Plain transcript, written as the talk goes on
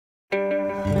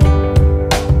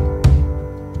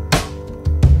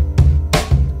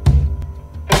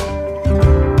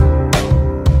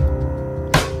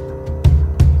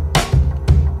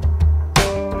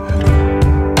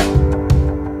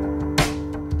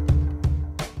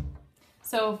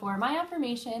So for my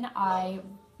affirmation, I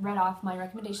read off my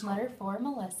recommendation letter for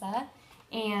Melissa,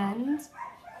 and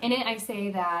in it I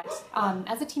say that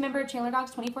as a team member of Chandler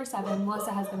Dogs 24/7,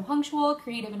 Melissa has been punctual,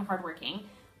 creative, and hardworking.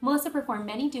 Melissa performed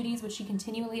many duties which she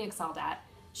continually excelled at.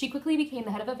 She quickly became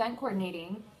the head of event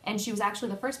coordinating, and she was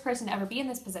actually the first person to ever be in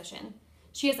this position.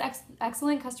 She has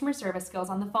excellent customer service skills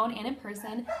on the phone and in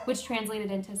person, which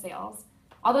translated into sales.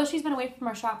 Although she's been away from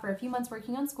our shop for a few months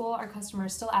working on school, our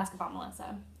customers still ask about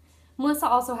Melissa. Melissa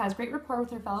also has great rapport with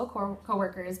her fellow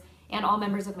co-workers and all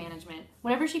members of management.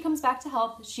 Whenever she comes back to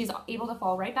help, she's able to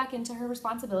fall right back into her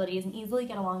responsibilities and easily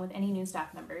get along with any new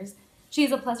staff members. She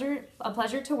is a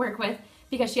pleasure to work with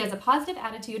because she has a positive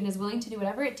attitude and is willing to do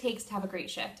whatever it takes to have a great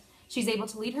shift. She's able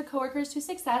to lead her coworkers to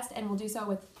success and will do so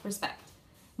with respect.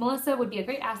 Melissa would be a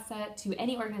great asset to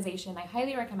any organization. I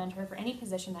highly recommend her for any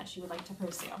position that she would like to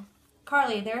pursue.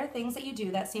 Carly, there are things that you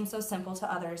do that seem so simple to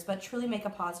others, but truly make a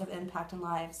positive impact in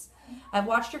lives. I've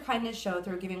watched your kindness show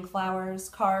through giving flowers,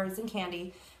 cards, and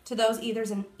candy to those either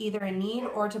in need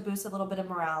or to boost a little bit of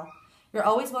morale. You're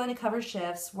always willing to cover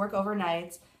shifts, work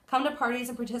overnights, come to parties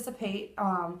and participate,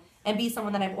 and be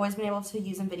someone that I've always been able to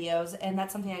use in videos, and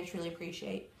that's something I truly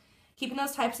appreciate. Keeping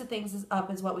those types of things up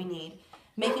is what we need.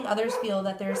 Making others feel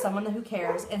that there's someone who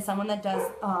cares and someone that does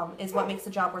is what makes the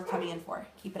job worth coming in for.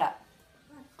 Keep it up.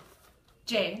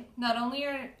 Jay, not only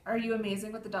are you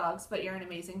amazing with the dogs, but you're an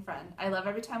amazing friend. I love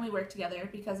every time we work together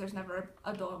because there's never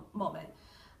a dull moment.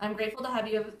 I'm grateful to have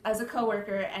you as a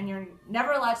coworker, and you're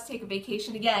never allowed to take a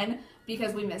vacation again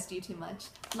because we missed you too much.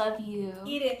 Love you.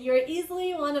 Eden, you're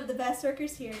easily one of the best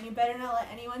workers here, and you better not let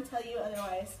anyone tell you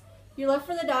otherwise. Your love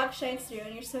for the dog shines through,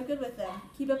 and you're so good with them.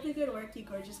 Keep up the good work, you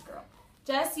gorgeous girl.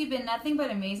 Jess, you've been nothing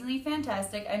but amazingly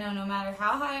fantastic. I know no matter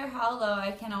how high or how low,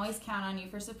 I can always count on you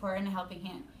for support and a helping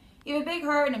hand. You have a big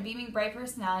heart and a beaming, bright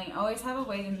personality and always have a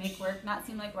way to make work not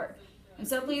seem like work. I'm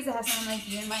so pleased to have someone like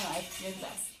you in my life. You're the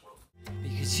best.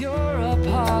 Because you're a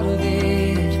part of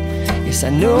it. Yes, I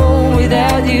know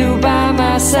without you by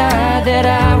my side that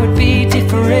I would be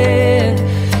different.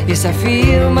 Yes, I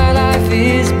feel my life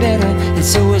is better, and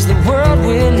so is the world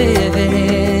we're living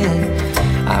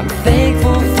in. I'm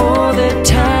thankful for the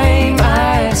time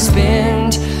I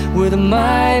spend with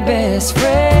my best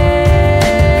friend.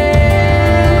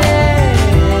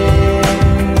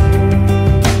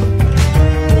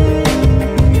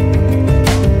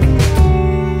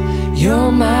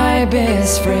 You're my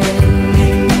best friend.